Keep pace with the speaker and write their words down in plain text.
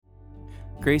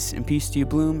Grace and peace to you,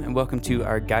 Bloom, and welcome to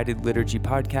our Guided Liturgy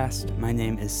podcast. My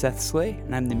name is Seth Slay,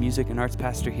 and I'm the music and arts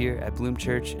pastor here at Bloom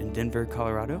Church in Denver,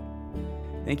 Colorado.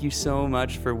 Thank you so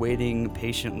much for waiting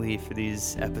patiently for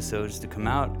these episodes to come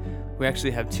out. We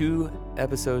actually have 2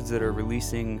 episodes that are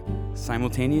releasing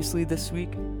simultaneously this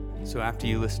week, so after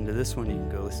you listen to this one, you can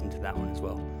go listen to that one as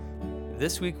well.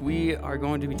 This week, we are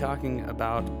going to be talking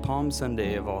about Palm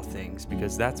Sunday of all things,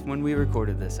 because that's when we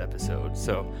recorded this episode.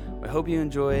 So I hope you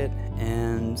enjoy it,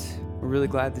 and we're really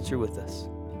glad that you're with us.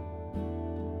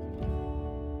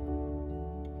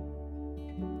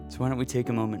 So why don't we take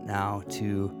a moment now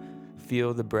to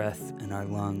feel the breath in our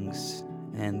lungs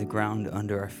and the ground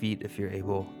under our feet, if you're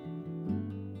able,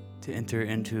 to enter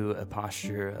into a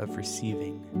posture of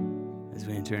receiving as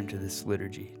we enter into this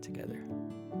liturgy together.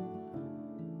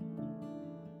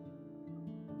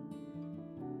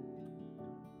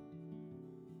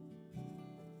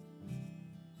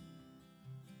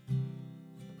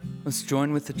 Let's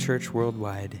join with the church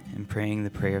worldwide in praying the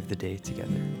prayer of the day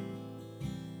together.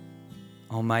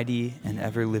 Almighty and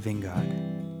ever-living God,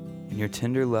 in your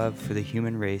tender love for the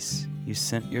human race, you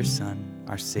sent your Son,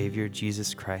 our Savior,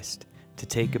 Jesus Christ, to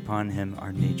take upon him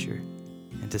our nature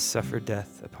and to suffer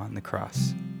death upon the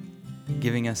cross,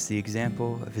 giving us the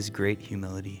example of his great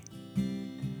humility.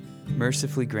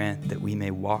 Mercifully grant that we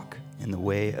may walk in the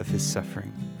way of his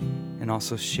suffering and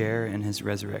also share in his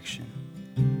resurrection.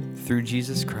 Through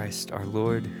Jesus Christ, our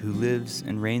Lord, who lives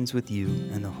and reigns with you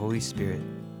and the Holy Spirit,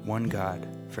 one God,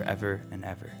 forever and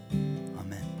ever.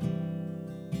 Amen.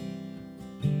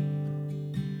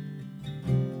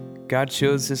 God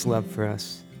shows his love for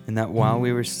us, in that while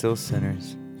we were still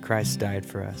sinners, Christ died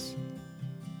for us.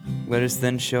 Let us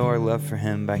then show our love for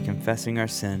him by confessing our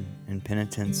sin in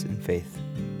penitence and faith.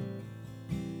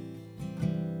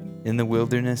 In the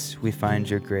wilderness, we find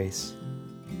your grace.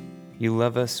 You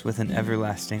love us with an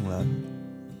everlasting love.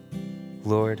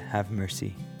 Lord, have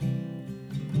mercy.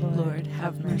 Lord,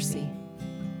 have mercy.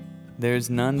 There is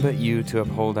none but you to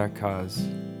uphold our cause.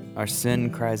 Our sin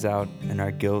cries out, and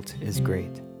our guilt is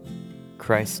great.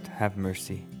 Christ, have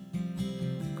mercy.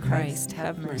 Christ,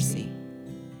 have mercy.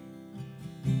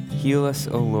 Heal us,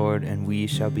 O Lord, and we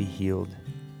shall be healed.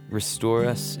 Restore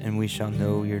us, and we shall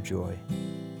know your joy.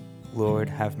 Lord,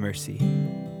 have mercy.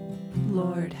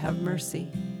 Lord, have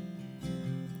mercy.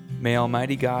 May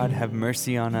Almighty God have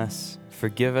mercy on us,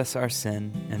 forgive us our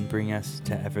sin, and bring us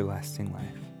to everlasting life.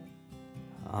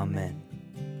 Amen.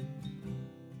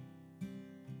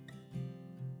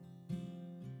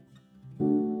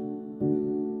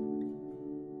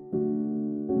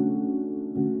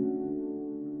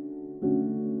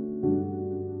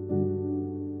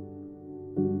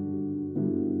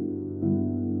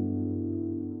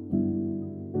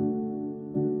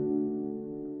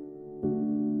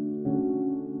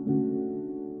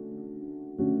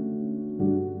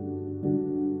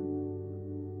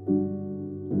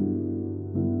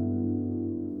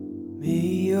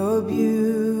 May your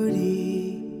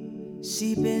beauty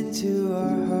seep into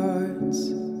our hearts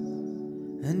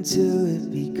until it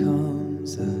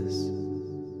becomes us.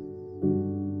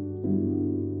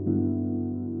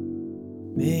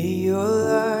 May your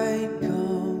light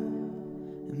come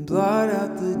and blot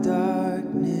out the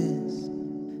darkness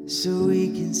so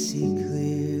we can see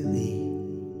clearly.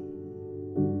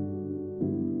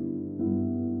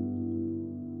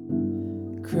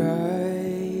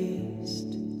 Christ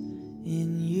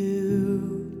in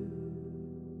you,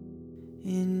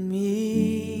 in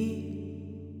me,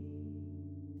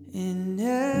 in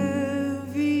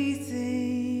everything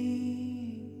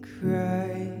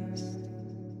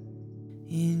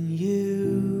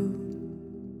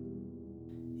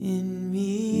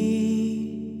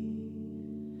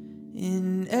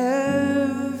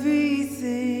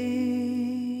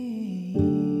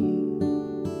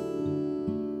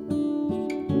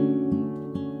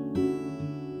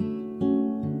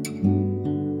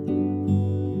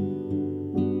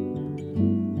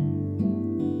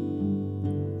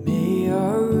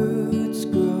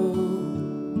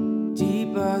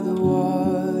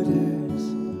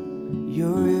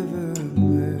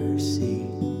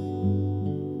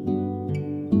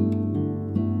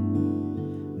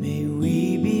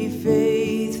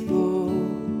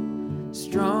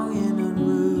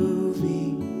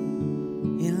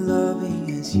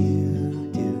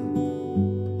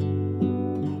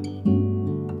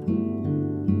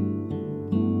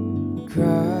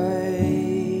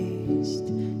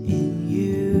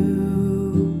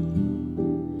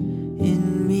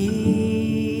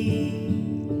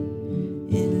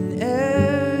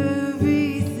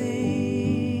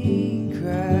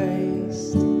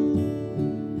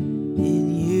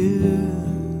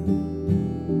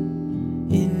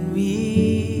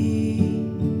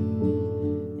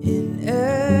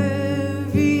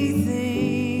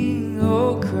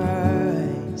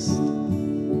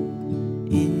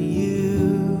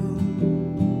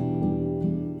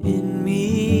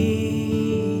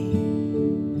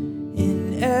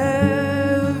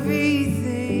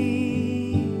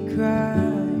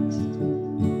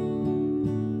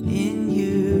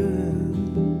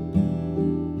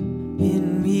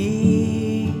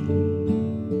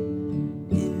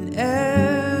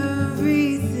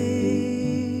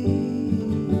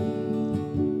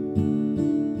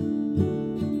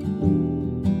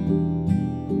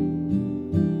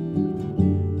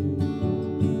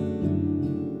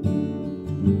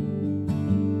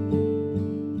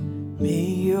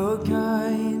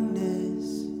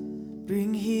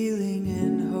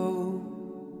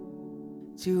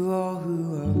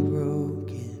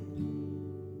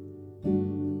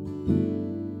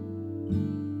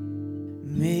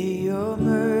May your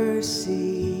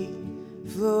mercy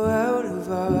flow out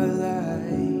of our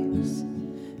lives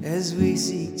as we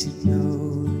seek to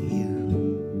know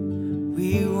you.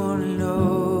 We want to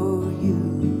know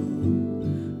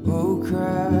you, oh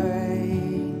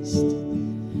Christ,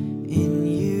 in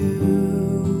you,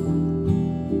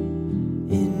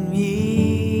 in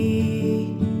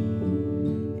me,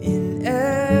 in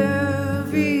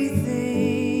everything,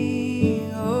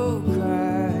 oh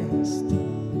Christ,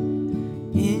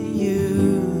 in you,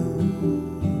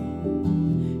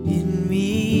 in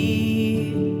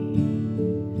me,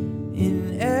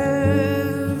 in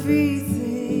everything.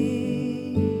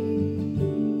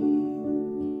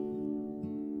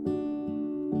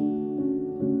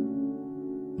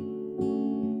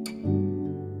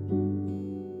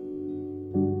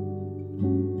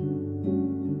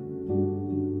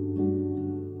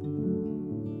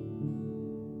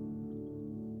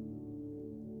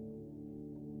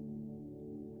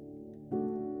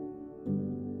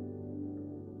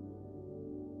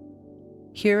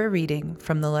 Hear a reading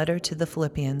from the letter to the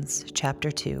Philippians, chapter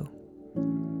 2.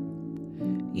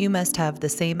 You must have the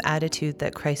same attitude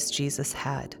that Christ Jesus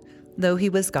had. Though he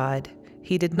was God,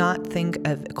 he did not think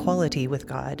of equality with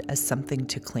God as something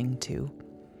to cling to.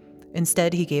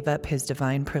 Instead, he gave up his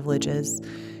divine privileges.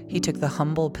 He took the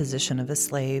humble position of a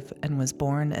slave and was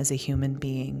born as a human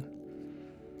being.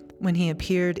 When he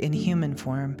appeared in human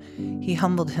form, he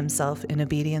humbled himself in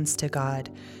obedience to God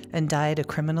and died a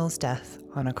criminal's death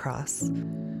on a cross.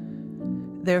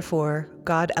 Therefore,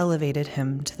 God elevated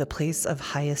him to the place of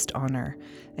highest honor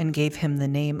and gave him the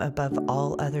name above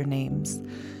all other names,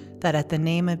 that at the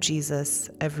name of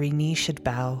Jesus every knee should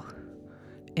bow,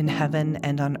 in heaven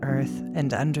and on earth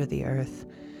and under the earth,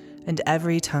 and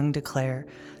every tongue declare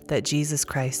that Jesus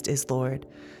Christ is Lord,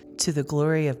 to the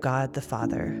glory of God the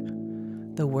Father.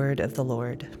 The word of the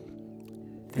Lord.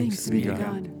 Thanks be to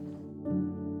God.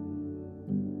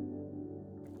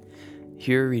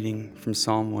 Hear a reading from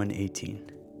Psalm 118.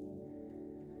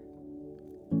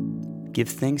 Give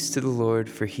thanks to the Lord,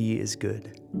 for he is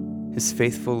good. His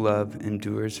faithful love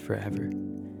endures forever.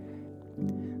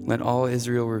 Let all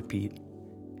Israel repeat,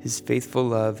 his faithful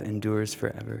love endures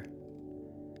forever.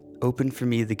 Open for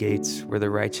me the gates where the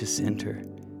righteous enter,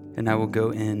 and I will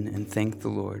go in and thank the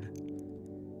Lord.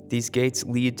 These gates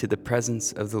lead to the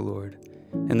presence of the Lord,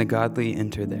 and the godly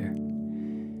enter there.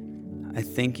 I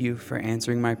thank you for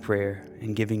answering my prayer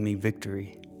and giving me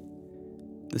victory.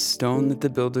 The stone that the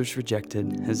builders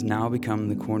rejected has now become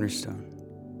the cornerstone.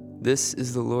 This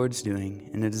is the Lord's doing,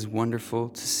 and it is wonderful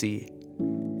to see.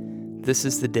 This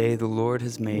is the day the Lord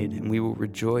has made, and we will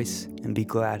rejoice and be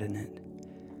glad in it.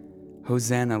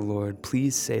 Hosanna, Lord,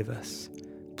 please save us.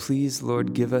 Please,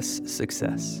 Lord, give us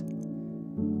success.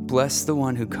 Bless the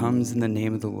one who comes in the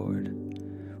name of the Lord.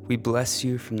 We bless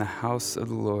you from the house of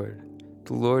the Lord.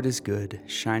 The Lord is good,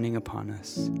 shining upon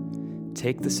us.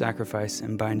 Take the sacrifice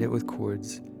and bind it with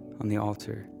cords on the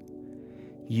altar.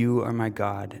 You are my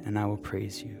God, and I will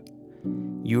praise you.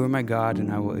 You are my God,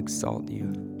 and I will exalt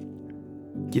you.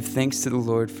 Give thanks to the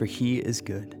Lord, for he is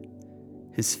good.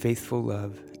 His faithful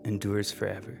love endures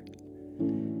forever.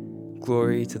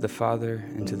 Glory to the Father,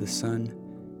 and to the Son,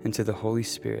 and to the Holy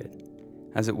Spirit,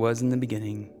 as it was in the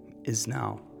beginning, is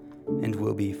now, and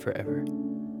will be forever.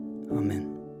 Amen.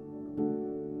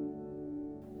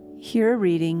 Hear a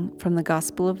reading from the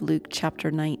Gospel of Luke,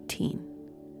 chapter 19.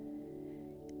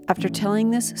 After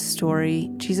telling this story,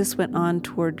 Jesus went on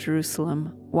toward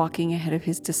Jerusalem, walking ahead of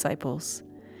his disciples.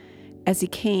 As he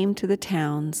came to the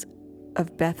towns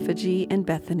of Bethphage and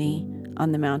Bethany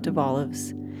on the Mount of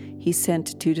Olives, he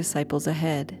sent 2 disciples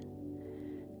ahead.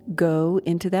 Go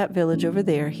into that village over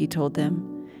there, he told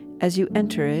them. As you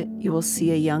enter it, you will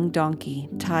see a young donkey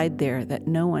tied there that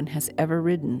no one has ever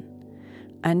ridden.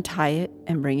 Untie it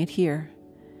and bring it here.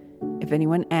 If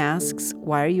anyone asks,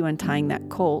 why are you untying that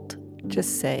colt?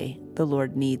 Just say, the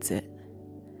Lord needs it.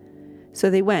 So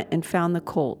they went and found the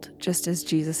colt, just as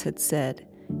Jesus had said.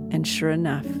 And sure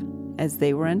enough, as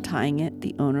they were untying it,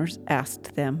 the owners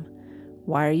asked them,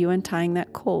 why are you untying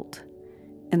that colt?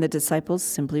 And the disciples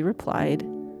simply replied,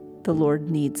 the Lord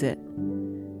needs it.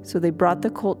 So they brought the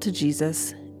colt to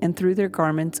Jesus and threw their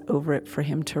garments over it for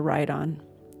him to ride on.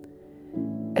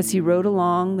 As he rode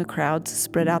along, the crowds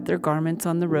spread out their garments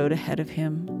on the road ahead of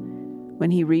him. When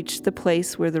he reached the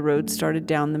place where the road started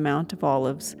down the Mount of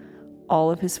Olives, all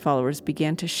of his followers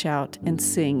began to shout and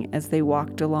sing as they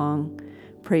walked along,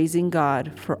 praising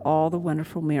God for all the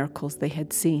wonderful miracles they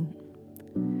had seen.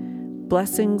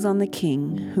 Blessings on the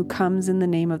King who comes in the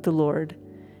name of the Lord.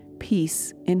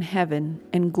 Peace in heaven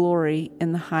and glory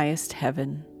in the highest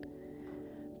heaven.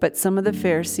 But some of the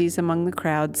Pharisees among the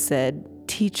crowd said,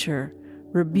 Teacher,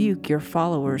 rebuke your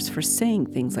followers for saying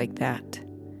things like that."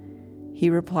 He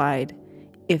replied,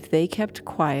 "If they kept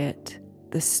quiet,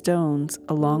 the stones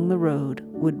along the road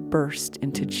would burst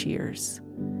into cheers."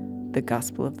 The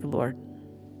Gospel of the Lord.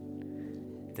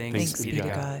 Thanks be to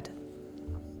God.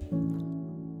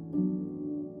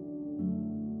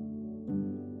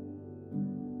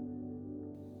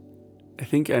 I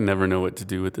think I never know what to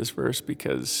do with this verse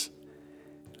because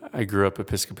I grew up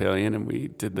Episcopalian and we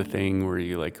did the thing where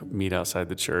you like meet outside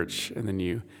the church and then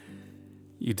you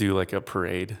do like a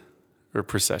parade or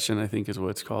procession, I think is what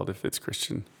it's called if it's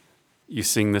Christian. You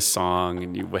sing this song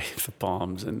and you wave the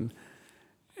palms and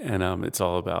it's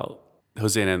all about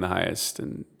Hosanna in the highest,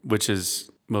 and which is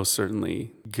most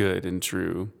certainly good and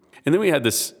true. And then we had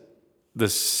this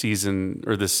season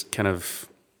or this kind of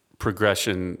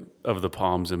progression of the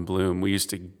palms in bloom. We used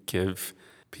to give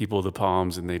people the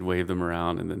palms and they'd wave them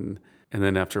around, and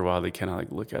then after a while they kind of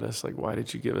like look at us like, "Why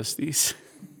did you give us these?"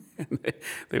 And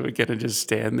they would kind of just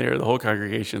stand there, the whole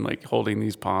congregation like holding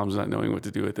these palms, not knowing what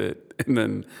to do with it. And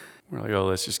then we're like, "Oh,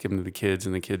 let's just give them to the kids,"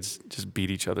 and the kids just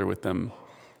beat each other with them.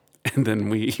 And then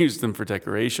we used them for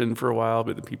decoration for a while,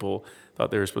 but the people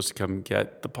thought they were supposed to come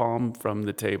get the palm from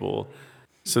the table.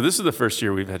 So this is the first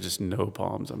year we've had just no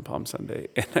palms on Palm Sunday.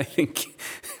 And I think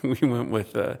we went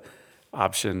with the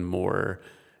option more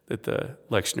that the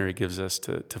lectionary gives us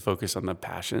to focus on the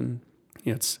Passion.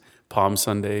 You know, it's Palm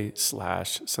Sunday /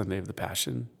 Sunday of the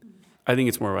Passion. I think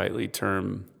it's more rightly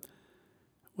termed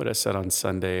what I said on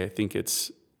Sunday. I think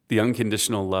it's the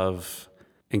unconditional love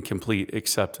and complete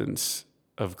acceptance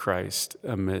of Christ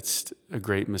amidst a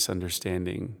great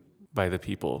misunderstanding by the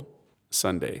people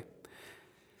Sunday.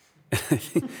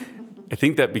 I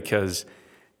think that because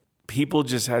people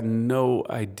just had no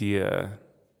idea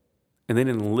and they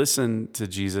didn't listen to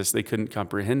Jesus, they couldn't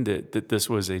comprehend it, that this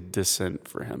was a descent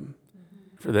for him.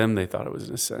 For them, they thought it was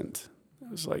an ascent.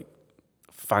 It was like,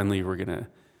 finally,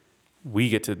 we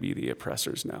get to be the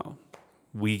oppressors now.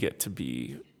 We get to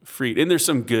be freed. And there's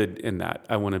some good in that.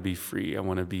 I want to be free. I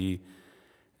want to be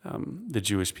the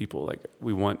Jewish people. Like,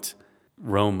 we want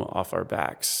Rome off our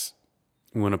backs.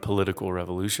 We want a political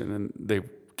revolution. And they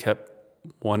kept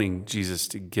wanting Jesus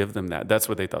to give them that. That's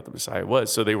what they thought the Messiah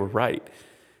was. So they were right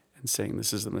in saying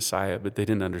this is the Messiah, but they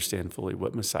didn't understand fully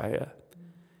what Messiah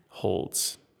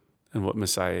holds and what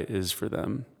Messiah is for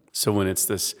them. So when it's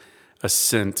this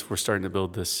ascent, we're starting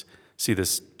to see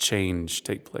this change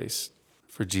take place.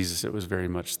 For Jesus, it was very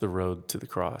much the road to the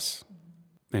cross.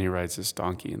 And he rides this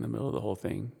donkey in the middle of the whole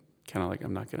thing. Kind of like,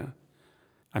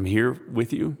 I'm here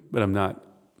with you, but I'm not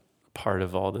part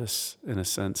of all this in a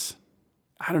sense.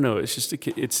 I don't know. It's just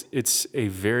it's a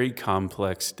very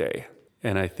complex day.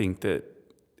 And I think that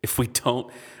if we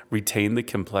don't retain the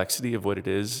complexity of what it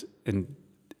is in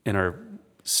our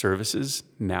services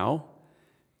now,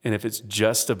 and if it's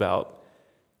just about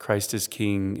Christ is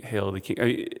King, hail the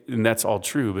King, and that's all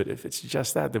true, but if it's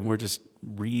just that, then we're just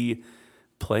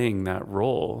replaying that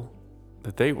role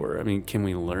that they were. I mean, can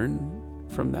we learn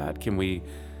from that? Can we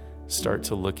start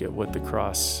to look at what the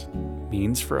cross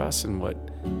means for us and what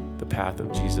the path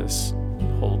of Jesus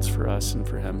holds for us and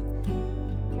for him?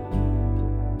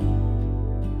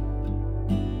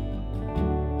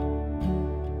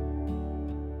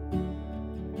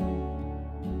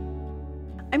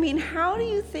 I mean, how do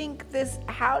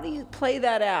you play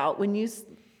that out when you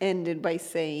ended by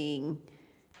saying,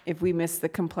 if we miss the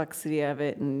complexity of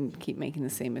it and keep making the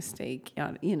same mistake,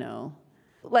 you know,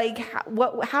 like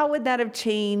how would that have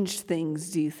changed things,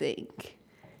 do you think,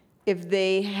 if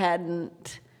they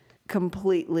hadn't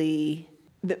completely,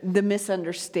 the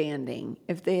misunderstanding,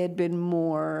 if they had been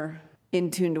more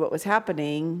in tune to what was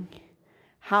happening,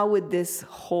 how would this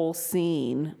whole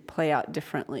scene play out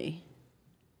differently?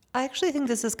 I actually think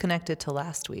this is connected to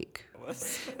last week.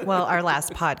 Well, our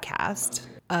last podcast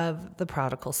of the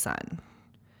prodigal son.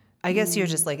 I guess you're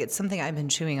just like, it's something I've been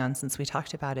chewing on since we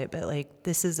talked about it, but like,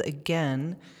 this is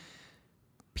again,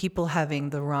 people having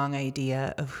the wrong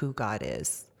idea of who God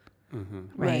is,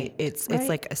 right? It's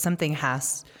like something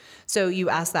has, so you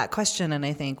ask that question and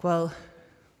I think, well,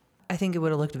 I think it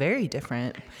would have looked very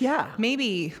different. Yeah.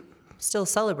 Maybe still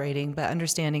celebrating, but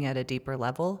understanding at a deeper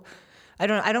level. I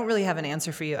don't really have an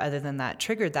answer for you other than that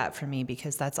triggered that for me,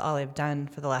 because that's all I've done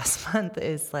for the last month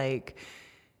is like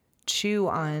chew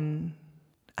on,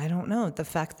 I don't know, the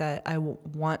fact that I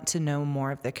want to know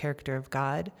more of the character of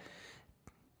God,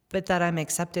 but that I'm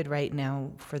accepted right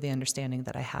now for the understanding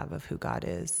that I have of who God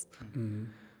is. Mm-hmm.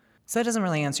 So that doesn't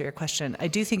really answer your question. I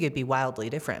do think it'd be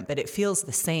wildly different, but it feels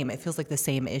the same. It feels like the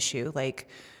same issue. Like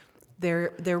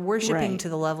they're worshiping to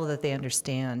the level that they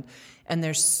understand, and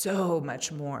there's so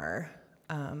much more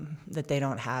that they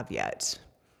don't have yet.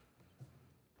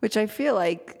 Which I feel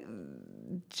like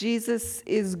Jesus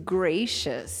is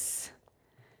gracious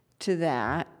to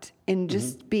that and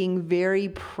just being very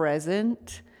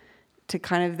present to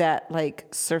kind of that like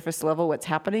surface level what's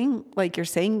happening, like you're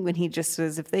saying, when he just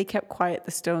says if they kept quiet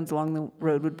the stones along the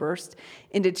road would burst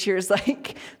into tears,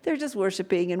 like they're just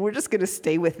worshiping and we're just going to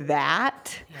stay with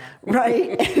that,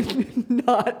 right? And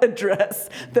not address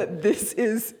that this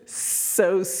is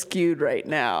so skewed right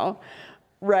now,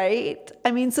 right?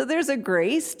 I mean, so there's a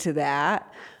grace to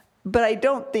that, but I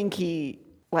don't think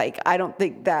I don't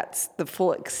think that's the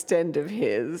full extent of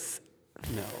his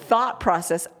thought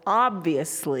process.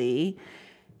 Obviously,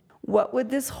 what would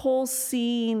this whole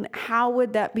scene, how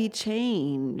would that be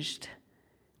changed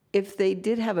if they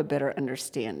did have a better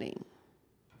understanding?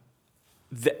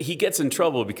 He gets in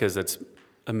trouble because that's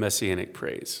a messianic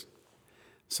praise.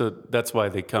 So that's why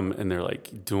they come and they're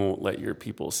like, don't let your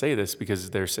people say this, because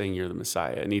they're saying you're the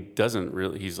Messiah. And he doesn't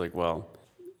really, he's like, well,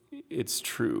 it's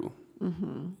true.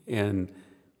 And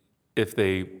if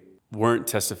they weren't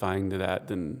testifying to that,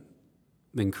 then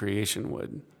creation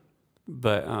would.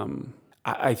 But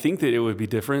I think that it would be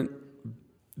different.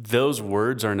 Those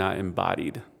words are not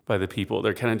embodied by the people.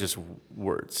 They're kind of just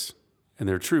words, and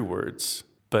they're true words,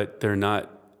 but they're not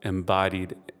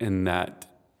embodied in that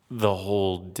the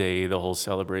whole day, the whole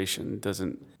celebration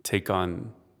doesn't take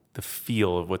on the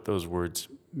feel of what those words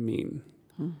mean.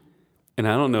 And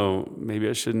I don't know, maybe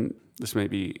I shouldn't, this may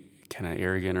be kind of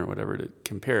arrogant or whatever to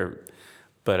compare,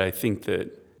 but I think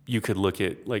that you could look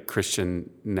at like Christian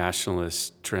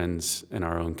nationalist trends in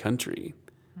our own country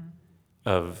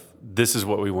of this is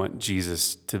what we want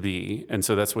Jesus to be. And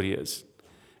so that's what he is.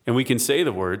 And we can say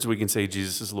the words, we can say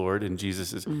Jesus is Lord and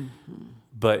Jesus is,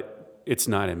 but it's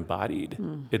not embodied.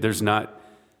 There's not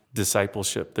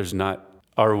discipleship. There's not,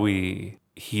 are we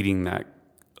heeding that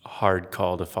hard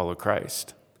call to follow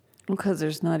Christ? Because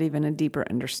there's not even a deeper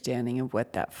understanding of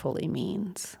what that fully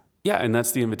means. Yeah, and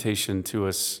that's the invitation to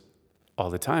us all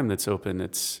the time that's open.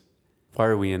 It's, why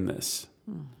are we in this?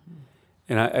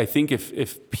 And I think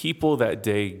if people that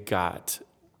day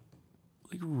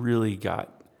really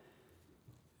got,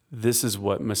 this is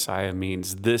what Messiah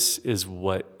means, this is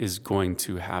what is going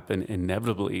to happen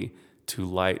inevitably to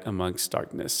light amongst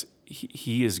darkness.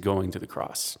 He is going to the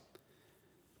cross.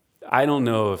 I don't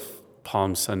know if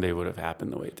Palm Sunday would have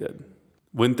happened the way it did.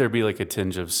 Wouldn't there be like a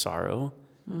tinge of sorrow,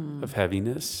 of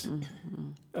heaviness,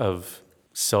 of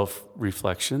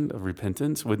self-reflection, of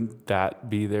repentance? Wouldn't that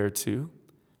be there too?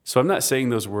 So I'm not saying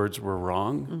those words were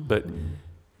wrong, but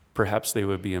perhaps they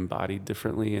would be embodied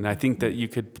differently. And I think that you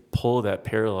could pull that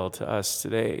parallel to us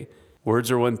today.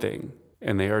 Words are one thing,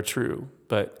 and they are true,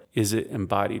 but is it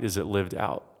embodied? Is it lived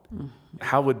out?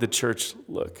 How would the church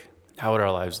look? How would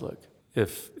our lives look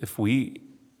if we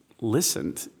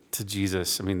listened to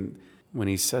Jesus? I mean, when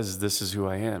he says, this is who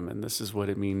I am, and this is what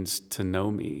it means to know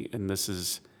me, and this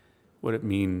is what it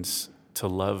means to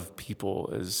love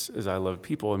people as I love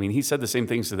people. I mean, he said the same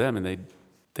things to them, and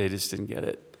they just didn't get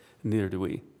it. Neither do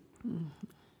we.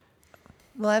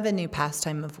 Well, I have a new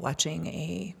pastime of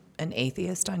watching an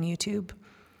atheist on YouTube,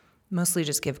 mostly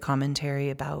just give commentary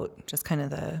about just kind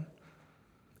of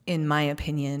in my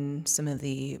opinion, some of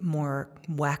the more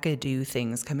wackadoo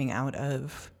things coming out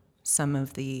of some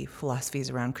of the philosophies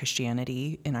around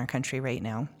Christianity in our country right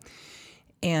now.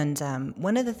 And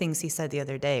one of the things he said the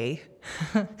other day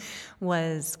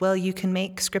was, well, you can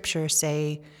make scripture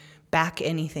say back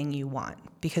anything you want,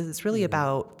 because it's really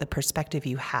about the perspective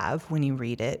you have when you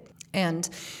read it. And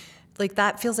like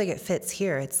that feels like it fits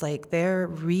here. It's like they're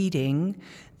reading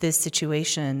this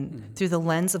situation through the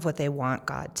lens of what they want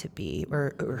God to be,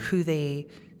 or who they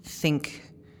think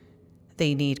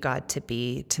they need God to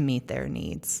be to meet their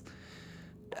needs.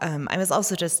 I was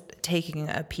also just taking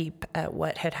a peep at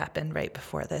what had happened right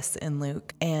before this in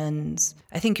Luke. And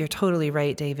I think you're totally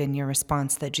right, Dave, in your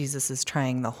response that Jesus is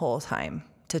trying the whole time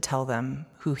to tell them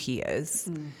who he is.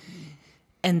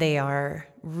 And they are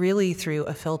really through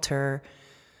a filter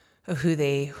of who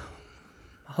they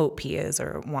hope he is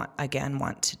or want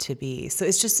to be. So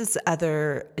it's just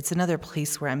it's another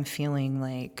place where I'm feeling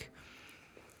like,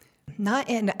 not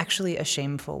in actually a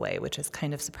shameful way, which is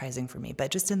kind of surprising for me, but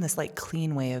just in this like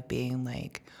clean way of being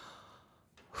like,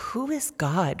 who is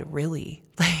God really?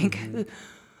 Like,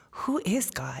 who is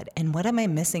God? And what am I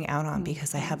missing out on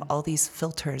because I have all these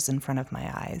filters in front of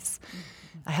my eyes?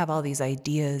 I have all these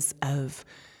ideas of,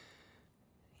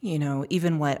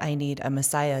 even what I need a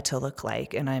Messiah to look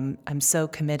like. And I'm so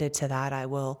committed to that, I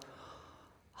will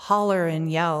holler and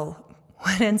yell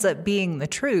what ends up being the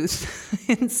truth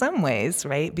in some ways,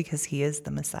 right? Because he is the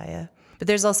Messiah. But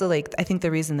there's also like, I think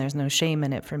the reason there's no shame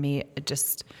in it for me,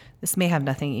 this may have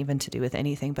nothing even to do with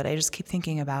anything, but I just keep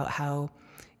thinking about how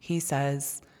he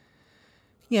says,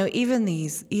 even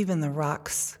the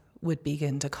rocks would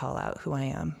begin to call out who I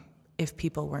am if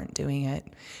people weren't doing it.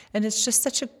 And it's just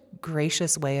such a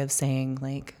gracious way of saying,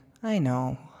 like, I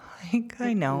know.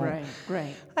 I know.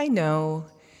 Right. I know.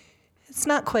 It's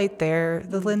not quite there.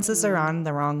 The lenses are on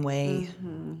the wrong way.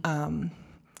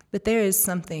 But there is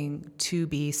something to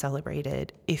be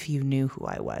celebrated if you knew who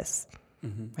I was,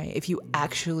 right? If you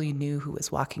actually knew who was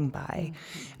walking by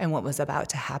and what was about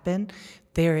to happen,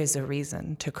 there is a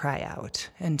reason to cry out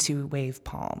and to wave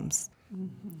palms.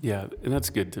 Yeah, and that's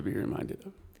good to be reminded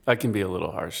of. I can be a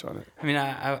little harsh on it. I mean,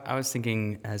 I was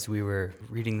thinking as we were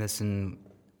reading this, and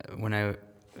when I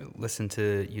listened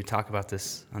to you talk about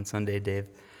this on Sunday, Dave,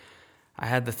 I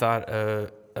had the thought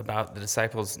about the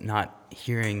disciples not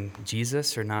hearing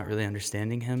Jesus or not really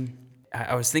understanding him.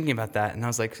 I was thinking about that, and I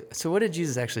was like, so what did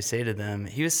Jesus actually say to them?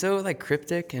 He was so like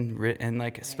cryptic and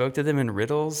like spoke to them in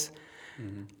riddles.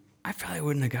 I probably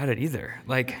wouldn't have got it either.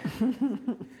 Like,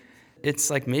 it's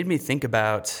like made me think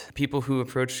about people who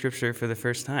approach Scripture for the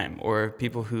first time, or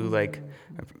people who like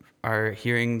are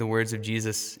hearing the words of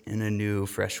Jesus in a new,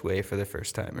 fresh way for the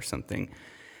first time or something.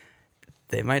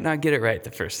 They might not get it right the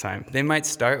first time. They might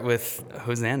start with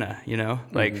Hosanna,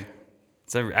 like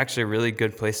it's actually a really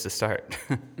good place to start.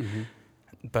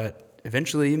 But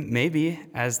eventually, maybe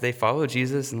as they follow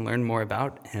Jesus and learn more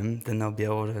about him, then they'll be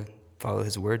able to follow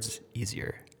his words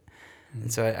easier.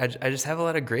 And so I just have a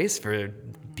lot of grace for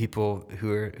people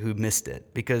who missed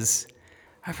it, because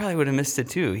I probably would have missed it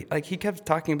too. Like, he kept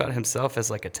talking about himself as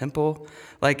like a temple.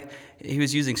 Like, he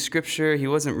was using Scripture. He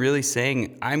wasn't really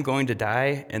saying, I'm going to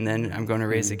die and then I'm going to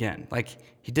raise again. Like,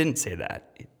 he didn't say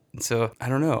that. So I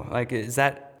don't know. Like,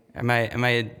 am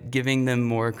I giving them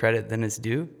more credit than is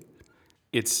due?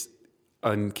 It's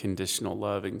unconditional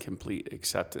love and complete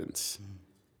acceptance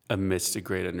amidst a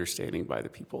great understanding by the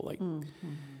people. Like,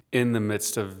 in the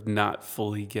midst of not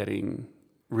fully getting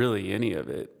really any of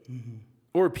it.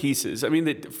 Or pieces. I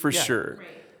mean, for sure,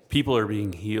 people are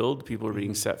being healed. People are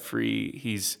being set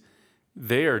free.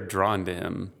 They are drawn to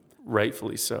him,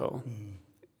 rightfully so.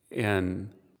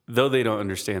 And though they don't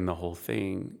understand the whole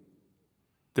thing,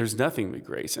 there's nothing but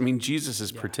grace. I mean, Jesus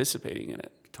is participating in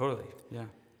it. Totally, yeah.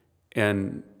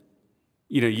 And,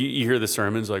 you hear the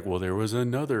sermons like, well, there was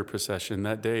another procession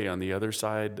that day on the other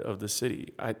side of the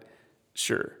city.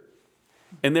 Sure.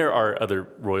 And there are other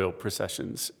royal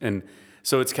processions. And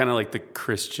so it's kind of like the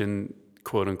Christian,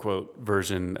 quote unquote,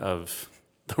 version of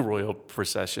the royal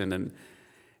procession. And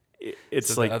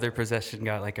it's so like the other procession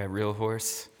got like a real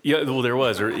horse. Yeah, well, there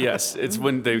was, or yes, it's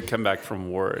when they come back from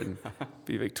war and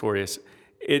be victorious.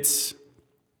 It's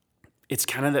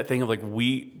kind of that thing of like,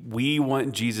 we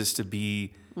want Jesus to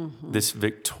be this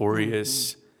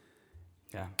victorious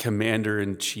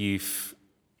commander-in-chief,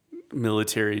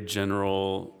 military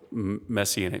general,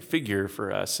 messianic figure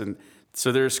for us. And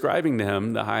so they're ascribing to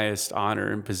him the highest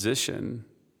honor and position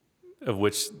of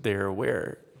which they're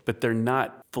aware, but they're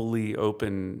not fully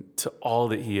open to all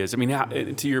that he is. I mean,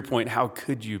 to your point, how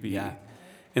could you be? Yeah.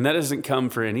 And that doesn't come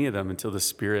for any of them until the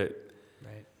Spirit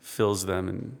fills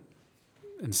them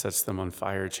and sets them on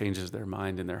fire, changes their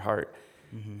mind and their heart.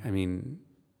 I mean,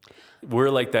 we're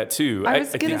like that too. I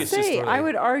was going to say, I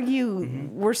would argue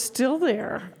we're still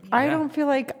there. Yeah. I don't feel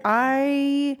like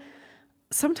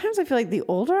sometimes I feel like the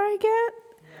older I get,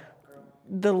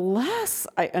 the less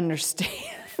I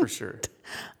understand. For sure.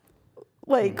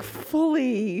 Like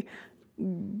fully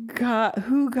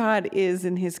who God is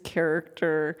in his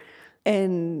character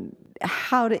and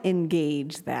how to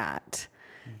engage that.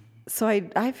 So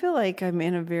I feel like I'm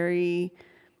in a very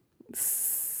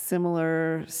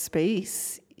similar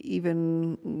space,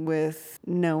 even with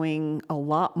knowing a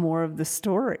lot more of the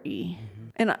story.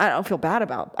 And I don't feel bad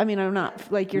I'm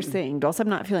not, like you're saying, Dulce, I'm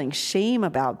not feeling shame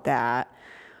about that,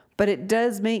 but it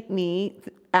does make me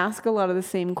ask a lot of the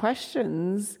same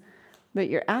questions that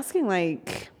you're asking,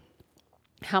 like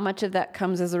how much of that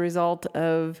comes as a result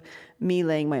of me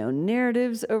laying my own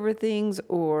narratives over things,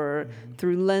 or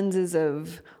through lenses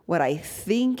of what I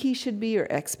think he should be, or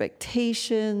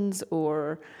expectations,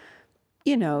 or,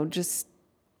 just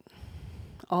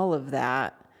all of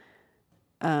that.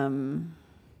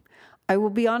 I will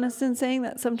be honest in saying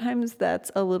that sometimes that's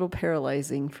a little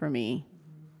paralyzing for me.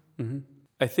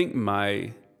 I think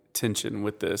my tension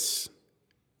with this,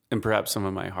 and perhaps some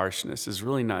of my harshness, is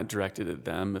really not directed at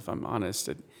them, if I'm honest.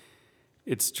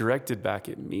 It's directed back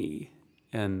at me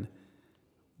and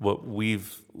what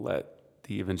we've let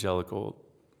the evangelical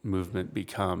movement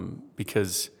become.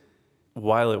 Because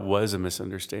while it was a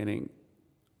misunderstanding,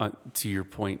 to your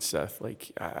point, Seth,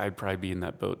 like I'd probably be in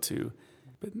that boat too.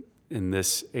 But in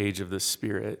this age of the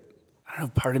Spirit, I don't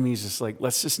know, part of me is just like,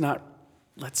 let's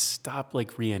stop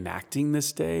like reenacting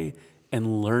this day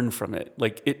and learn from it.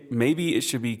 Like maybe it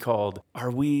should be called,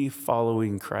 Are We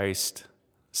Following Christ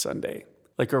Sunday?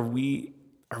 Like, are we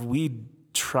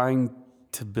trying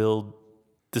to build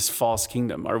this false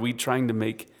kingdom? Are we trying to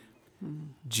make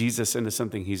Jesus into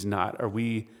something he's not? Are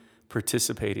we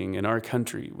participating in our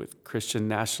country with Christian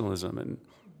nationalism? And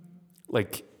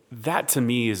like that to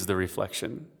me is the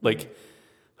reflection. Like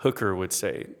Hooker would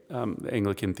say, the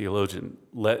Anglican theologian,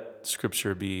 let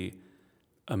Scripture be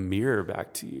a mirror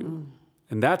back to you.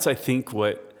 And that's, I think,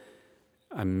 what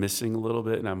I'm missing a little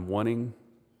bit and I'm wanting,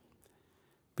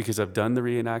 because I've done the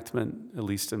reenactment, at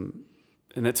least, and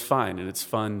it's fine, and it's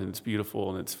fun, and it's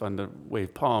beautiful, and it's fun to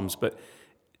wave palms, but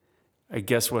I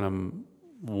guess what I'm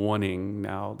wanting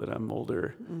now that I'm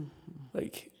older,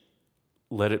 like,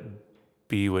 let it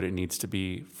be what it needs to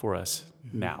be for us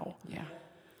now. Yeah.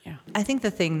 I think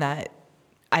the thing that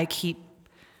I keep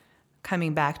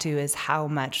coming back to is how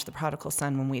much the prodigal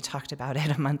son, when we talked about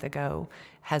it a month ago,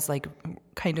 has like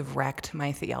kind of wrecked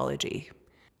my theology.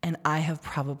 And I have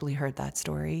probably heard that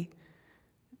story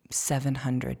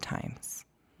 700 times.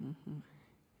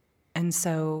 And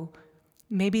so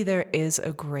maybe there is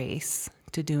a grace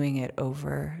to doing it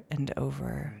over and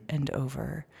over and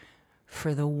over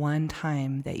for the one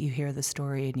time that you hear the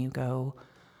story and you go,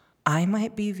 I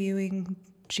might be viewing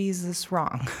Jesus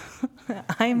wrong.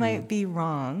 I might be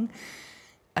wrong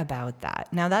about that.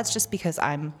 Now, that's just because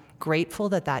I'm grateful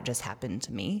that just happened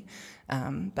to me.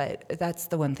 But that's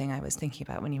the one thing I was thinking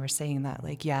about when you were saying that.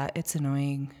 Like, yeah, it's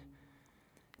annoying,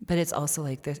 but it's also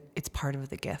like it's part of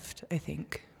the gift, I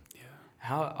think.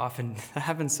 How often, that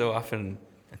happens so often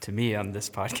to me on this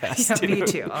podcast, Yeah, too. me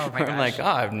too. Oh, my where I'm like,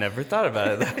 gosh. I've never thought about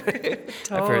it that way.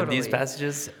 I've heard these Totally.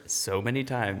 passages so many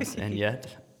times, and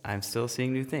yet I'm still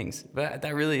seeing new things. But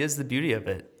that really is the beauty of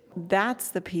it. That's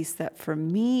the piece that for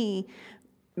me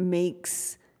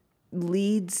leads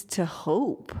to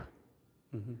hope.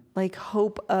 Like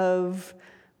hope of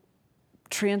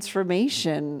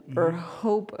transformation or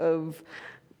hope of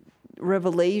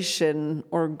revelation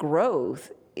or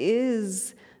growth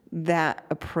is that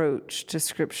approach to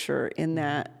Scripture, in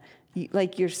that,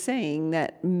 like you're saying,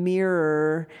 that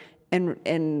mirror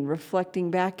and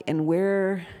reflecting back, and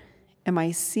where am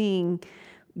I seeing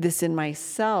this in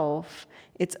myself?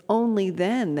 It's only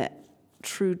then that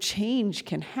true change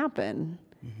can happen.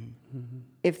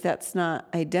 If that's not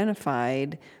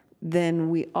identified, then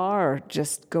we are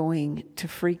just going to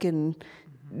freaking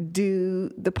do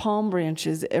the palm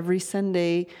branches every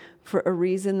Sunday for a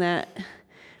reason that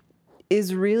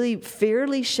is really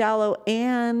fairly shallow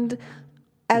and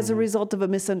as a result of a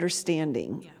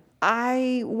misunderstanding.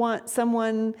 I want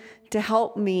someone to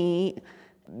help me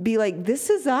be like, this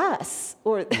is us,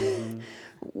 or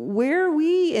where are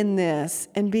we in this?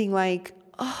 And being like,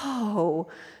 oh,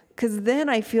 because then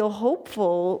I feel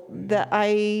hopeful that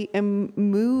I am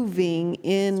moving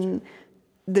in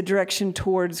the direction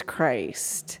towards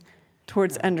Christ,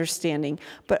 towards understanding.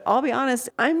 But I'll be honest,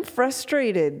 I'm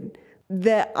frustrated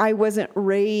that I wasn't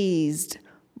raised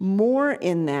more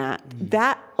in that.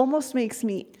 That almost makes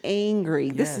me angry.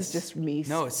 This is just me.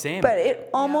 No, same. But it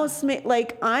almost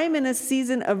like I'm in a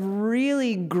season of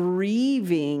really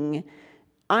grieving.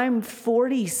 I'm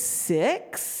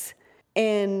 46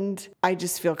 and I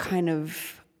just feel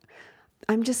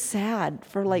I'm just sad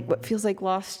for like what feels like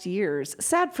lost years.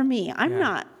 Sad for me. I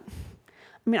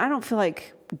don't feel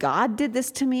like God did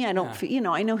this to me. I don't feel,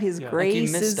 I know His grace Like you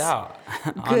is missed out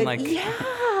on good. like, Yeah.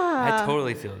 I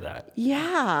totally feel that.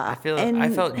 Yeah. I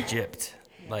felt gypped.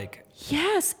 Like,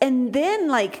 Yes. And then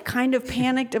like kind of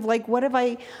panicked of like, what have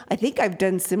I think I've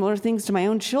done similar things to my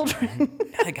own children.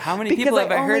 like how many people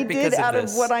have I heard because did out of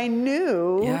this? of what I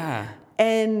knew. Yeah.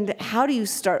 And how do you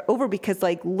start over? Because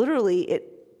like literally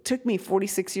it took me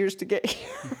 46 years to get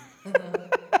here.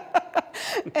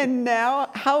 And now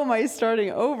how am I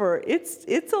starting over? It's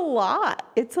a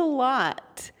lot. It's a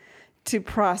lot to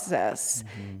process.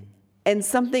 And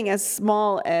something as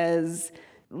small as,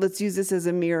 let's use this as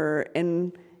a mirror,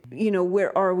 and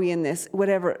where are we in this?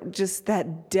 Whatever, just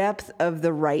that depth of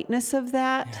the rightness of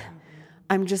that. Yeah.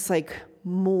 I'm just like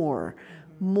more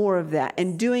of that,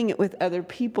 and doing it with other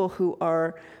people who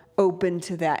are open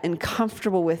to that and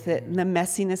comfortable with it, and the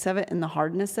messiness of it and the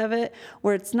hardness of it,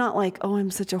 where it's not like, oh,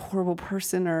 I'm such a horrible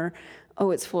person, or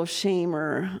oh, it's full of shame,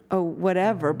 or oh,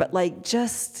 whatever, but like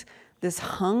just this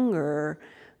hunger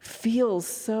feels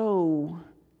so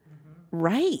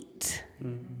right.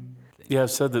 Yeah,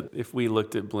 I've said that if we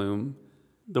looked at Bloom,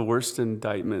 the worst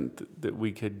indictment that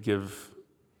we could give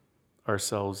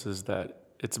ourselves is that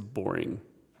it's boring.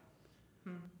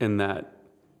 And that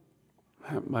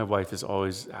my wife is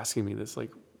always asking me this,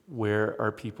 like, where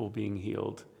are people being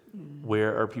healed?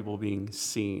 Where are people being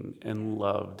seen and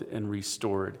loved and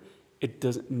restored?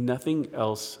 Nothing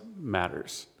else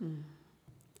matters.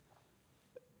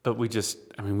 But we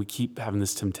keep having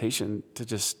this temptation to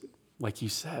just, like you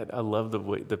said, I love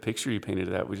the picture you painted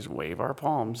of that. We just wave our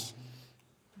palms.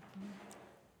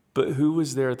 But who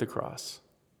was there at the cross?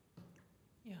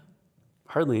 Yeah.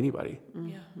 Hardly anybody.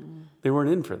 Yeah. They weren't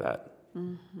in for that.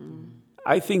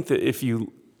 I think that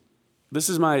this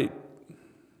is my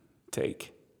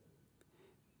take.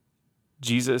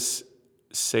 Jesus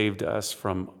saved us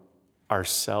from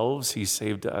ourselves. He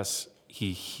saved us.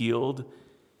 He healed.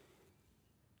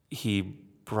 He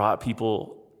brought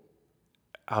people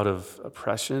out of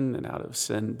oppression and out of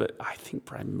sin. But I think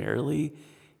primarily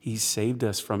he saved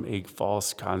us from a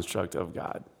false construct of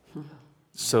God.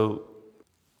 So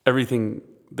everything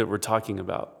that we're talking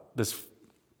about, this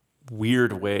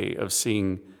weird way of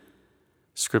seeing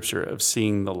Scripture, of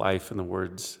seeing the life and the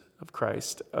words of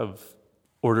Christ, of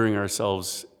ordering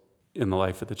ourselves in the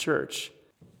life of the church,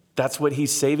 that's what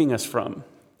he's saving us from.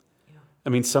 Yeah. I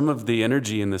mean, some of the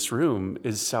energy in this room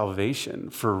is salvation,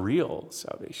 for real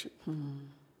salvation.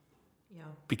 Yeah.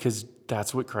 Because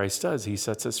that's what Christ does. He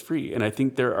sets us free. And I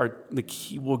think the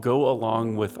key will go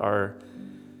along with our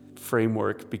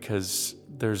framework, because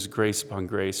there's grace upon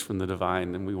grace from the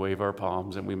divine, and we wave our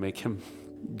palms and we make him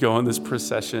go on this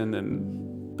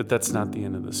procession, but that's not the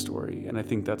end of the story. And I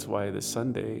think that's why this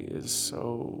Sunday it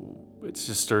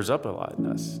just stirs up a lot in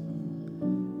us,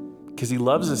 because he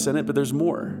loves us in it, but there's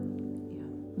more.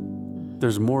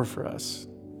 There's more for us.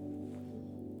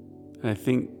 And I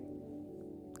think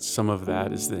some of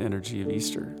that is the energy of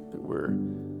Easter, that we're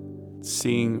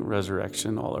seeing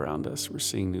resurrection all around us. We're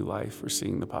seeing new life. We're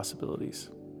seeing the possibilities.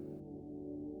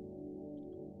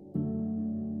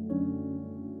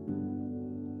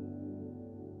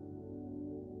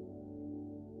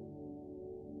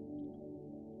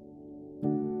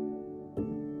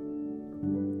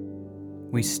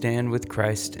 We stand with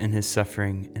Christ in his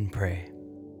suffering and pray.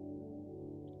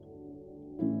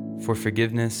 For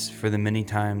forgiveness for the many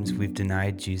times we've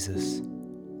denied Jesus,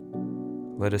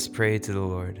 let us pray to the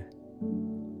Lord.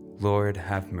 Lord,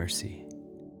 have mercy.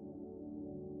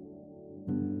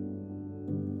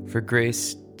 For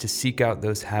grace to seek out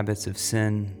those habits of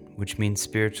sin which mean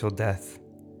spiritual death,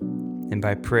 and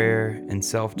by prayer and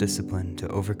self-discipline to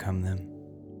overcome them,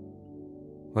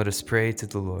 let us pray to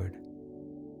the Lord.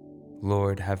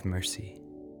 Lord, have mercy.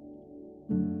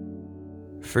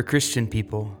 For Christian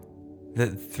people,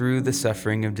 that through the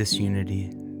suffering of disunity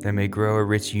there may grow a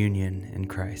rich union in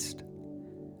Christ,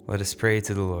 let us pray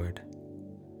to the Lord.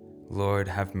 Lord,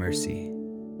 have mercy.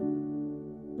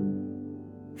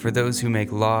 For those who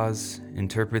make laws,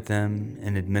 interpret them,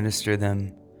 and administer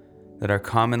them, that our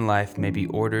common life may be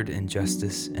ordered in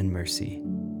justice and mercy,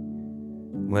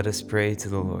 let us pray to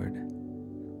the Lord.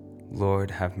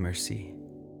 Lord, have mercy.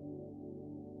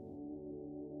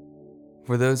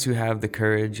 For those who have the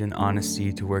courage and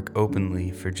honesty to work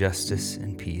openly for justice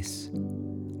and peace,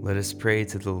 let us pray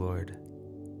to the Lord.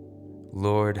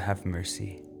 Lord, have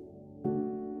mercy.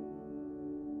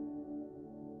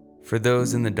 For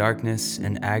those in the darkness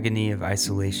and agony of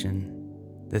isolation,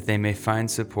 that they may find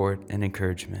support and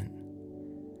encouragement,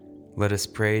 let us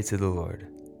pray to the Lord.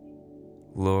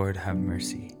 Lord, have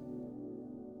mercy.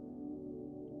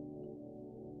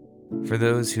 For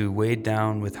those who, weighed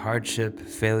down with hardship,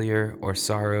 failure, or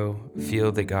sorrow,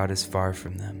 feel that God is far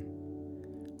from them,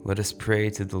 let us pray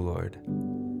to the Lord.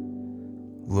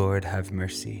 Lord, have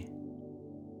mercy.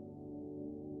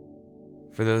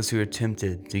 For those who are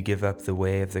tempted to give up the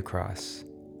way of the cross,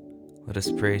 let us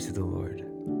pray to the Lord.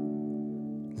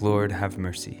 Lord, have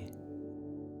mercy.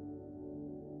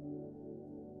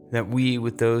 That we,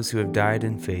 with those who have died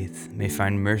in faith, may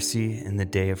find mercy in the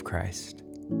day of Christ,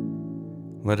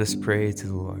 let us pray to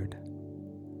the Lord.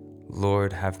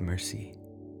 Lord, have mercy.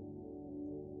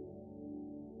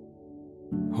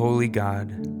 Holy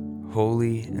God,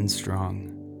 holy and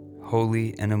strong,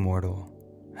 holy and immortal,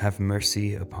 have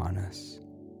mercy upon us.